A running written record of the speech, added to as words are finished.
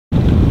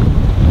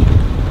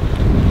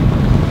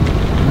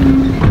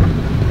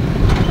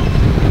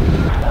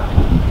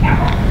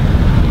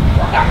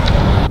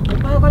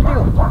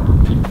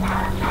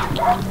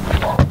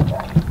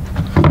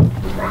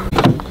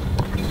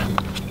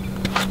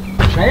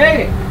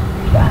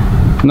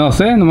No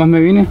sé, nomás me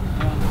vine.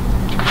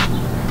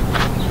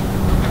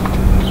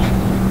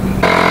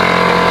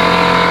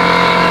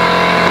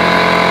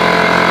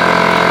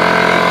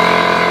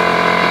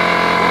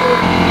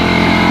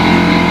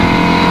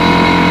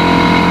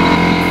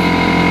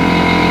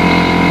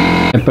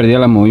 Perdida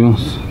la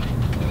movimos,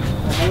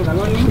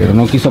 pero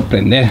no quiso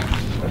prender.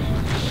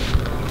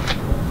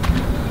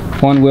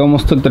 We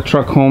almost took the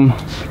truck home,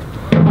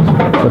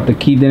 but the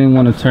key didn't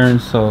want to turn,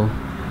 so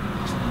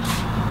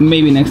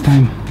maybe next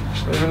time.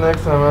 Maybe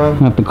next time,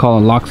 man. I have to call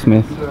a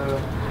locksmith.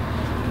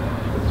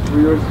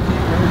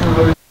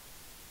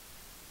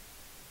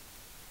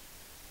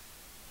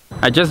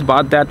 I just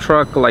bought that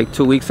truck like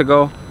 2 weeks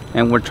ago,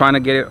 and we're trying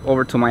to get it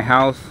over to my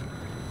house.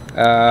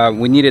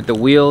 We needed the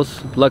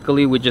wheels.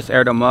 Luckily we just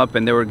aired them up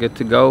and they were good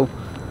to go,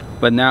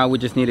 but now we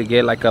just need to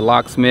get like a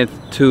locksmith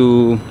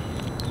to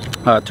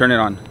turn it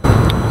on.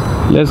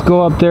 Let's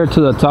go up there to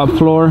the top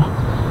floor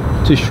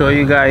to show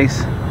you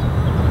guys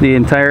the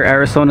entire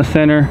Arizona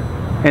Center,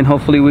 and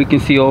hopefully we can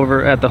see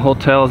over at the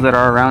hotels that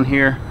are around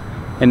here,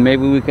 and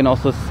maybe we can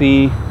also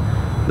see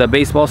the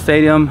baseball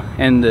stadium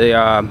and the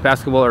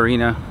basketball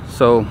arena.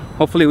 So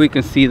hopefully we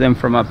can see them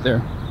from up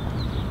there,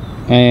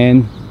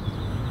 and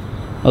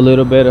a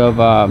little bit of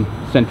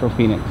Central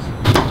Phoenix.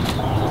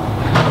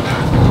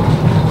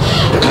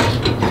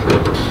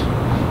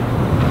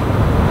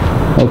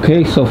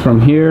 Okay, so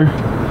from here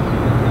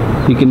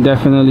you can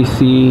definitely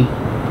see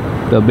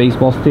the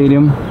baseball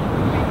stadium.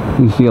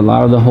 You can see a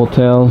lot of the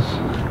hotels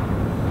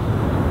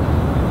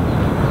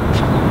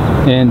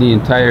and the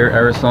entire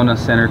Arizona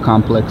Center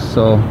complex.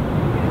 So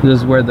this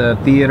is where the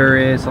theater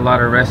is, a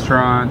lot of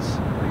restaurants,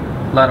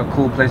 a lot of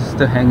cool places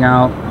to hang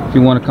out. If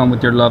you want to come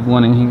with your loved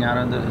one and hang out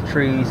under the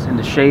trees in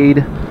the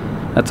shade,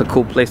 that's a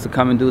cool place to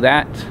come and do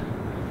that.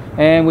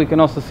 And we can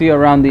also see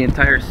around the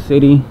entire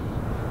city.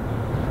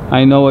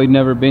 I know I've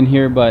never been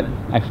here, but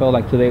I felt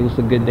like today was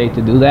a good day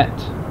to do that.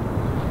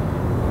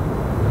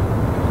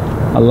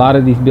 A lot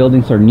of these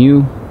buildings are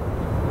new.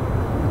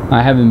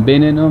 I haven't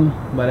been in them,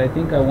 but I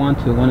think I want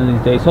to one of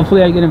these days.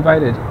 Hopefully I get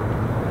invited.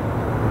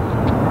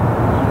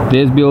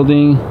 This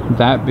building,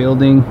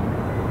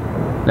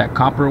 that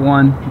copper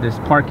one, this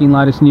parking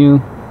lot is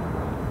new.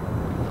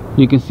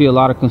 You can see a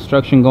lot of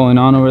construction going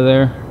on over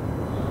there.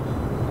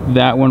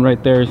 That one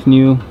right there is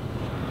new.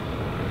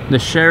 The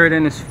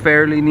Sheraton is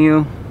fairly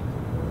new.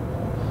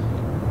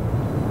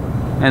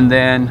 And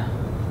then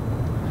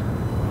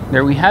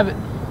there we have it.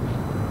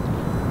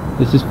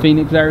 This is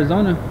Phoenix,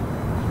 Arizona.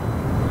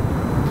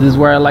 This is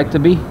where I like to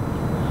be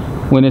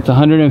when it's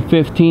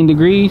 115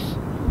 degrees.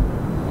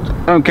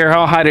 I don't care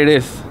how hot it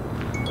is.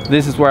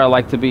 This is where I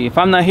like to be. If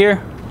I'm not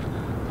here,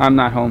 I'm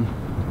not home.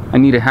 I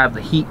need to have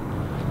the heat.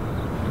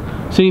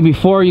 See,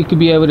 before you could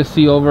be able to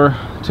see over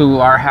to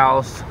our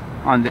house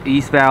on the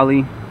East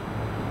Valley,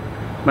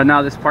 but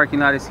now this parking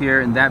lot is here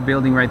and that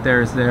building right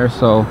there is there.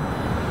 So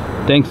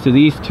thanks to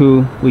these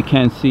two, we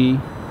can see.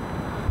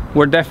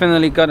 We're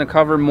definitely gonna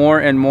cover more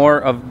and more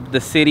of the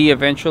city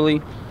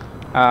eventually.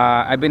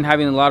 I've been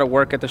having a lot of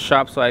work at the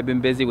shop, so I've been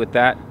busy with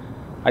that.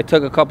 I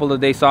took a couple of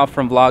days off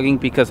from vlogging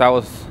because I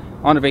was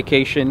on a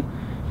vacation.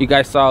 You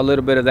guys saw a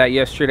little bit of that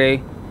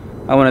yesterday.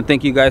 I want to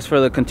thank you guys for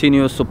the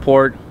continuous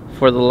support,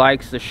 for the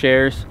likes, the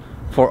shares,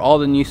 for all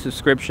the new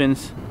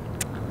subscriptions.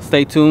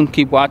 Stay tuned,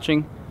 keep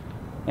watching,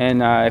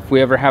 and if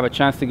we ever have a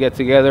chance to get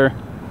together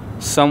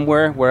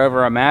somewhere,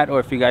 wherever I'm at, or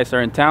if you guys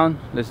are in town,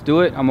 let's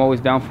do it. I'm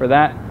always down for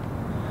that.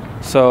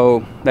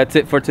 So that's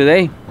it for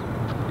today,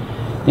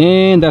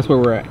 and that's where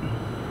we're at.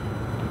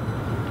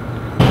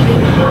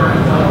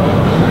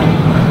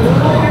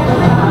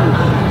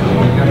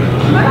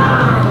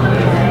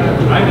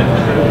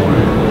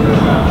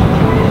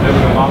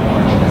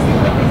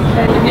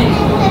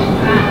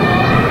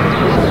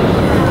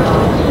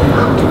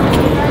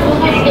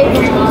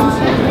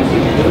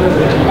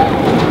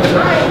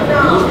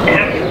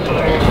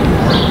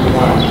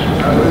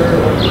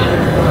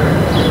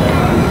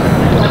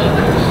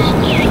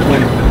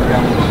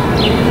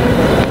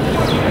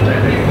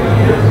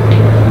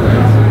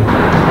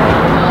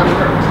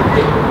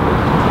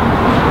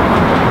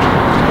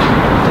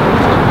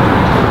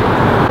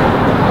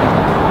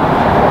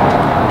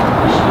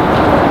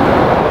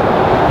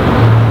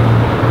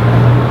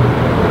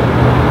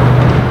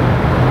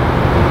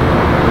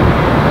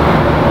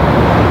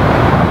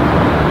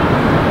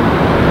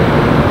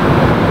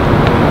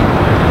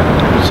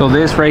 So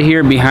this right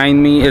here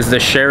behind me is the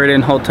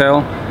Sheraton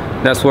Hotel.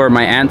 That's where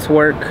my aunts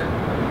work.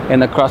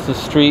 And across the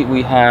street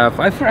we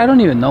have, I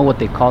don't even know what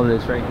they call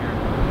this right here.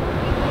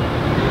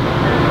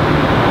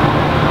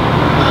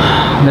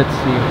 Let's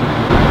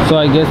see. So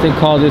I guess they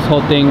call this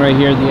whole thing right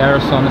here the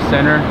Arizona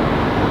Center.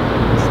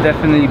 It's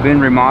definitely been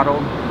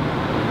remodeled,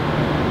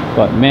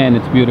 but man,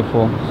 it's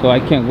beautiful. So I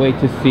can't wait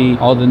to see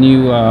all the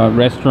new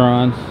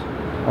restaurants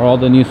or all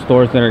the new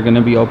stores that are going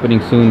to be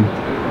opening soon.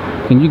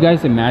 Can you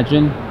guys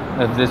imagine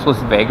if this was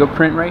Vega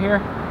print right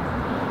here?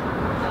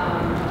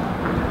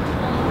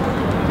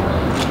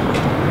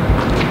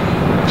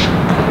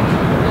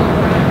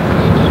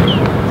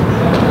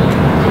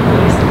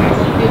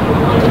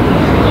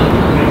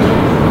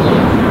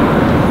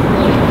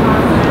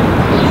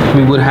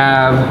 We would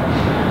have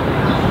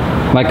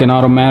like an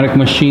automatic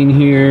machine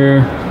here.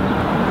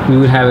 We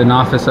would have an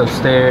office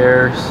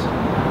upstairs,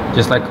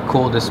 just like a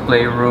cool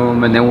display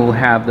room, and then we'll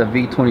have the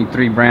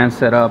V23 brand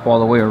set up all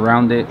the way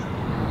around it.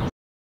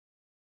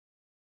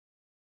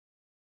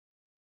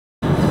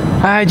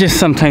 I just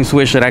sometimes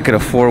wish that I could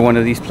afford one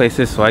of these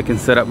places so I can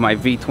set up my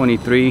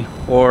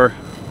V23 or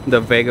the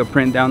Vega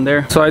print down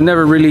there. So I've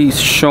never really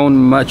shown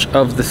much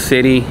of the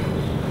city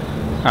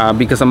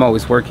because I'm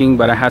always working,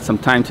 but I had some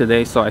time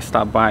today, so I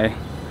stopped by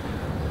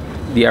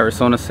the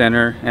Arizona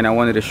Center and I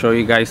wanted to show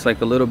you guys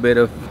like a little bit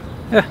of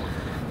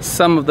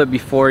some of the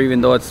before,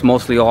 even though it's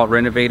mostly all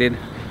renovated.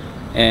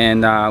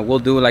 And we'll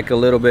do like a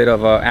little bit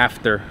of a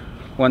after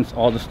once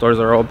all the stores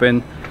are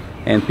open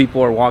and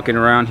people are walking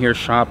around here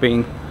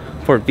shopping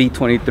for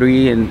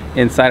V23 and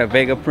inside a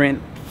Vega print.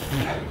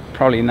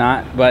 Probably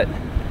not, but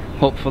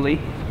hopefully.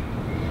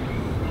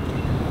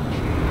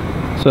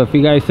 So if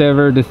you guys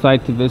ever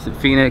decide to visit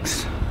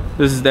Phoenix,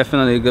 this is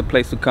definitely a good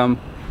place to come,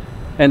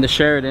 and the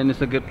Sheraton is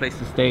a good place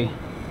to stay,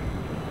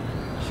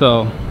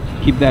 so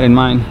keep that in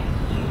mind.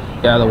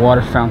 Yeah, the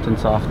water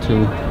fountain's off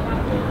too.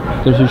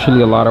 There's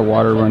usually a lot of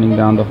water running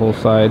down the whole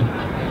side.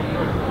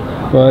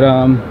 But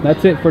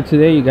that's it for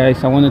today, you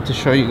guys. I wanted to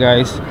show you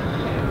guys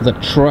the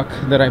truck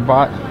that I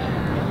bought,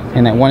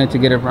 and I wanted to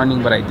get it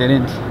running but I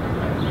didn't.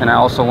 And I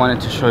also wanted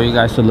to show you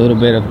guys a little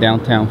bit of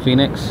downtown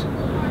Phoenix.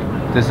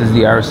 This is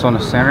the Arizona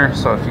Center,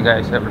 so if you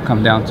guys ever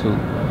come down to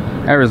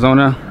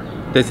Arizona,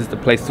 this is the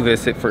place to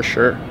visit for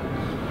sure.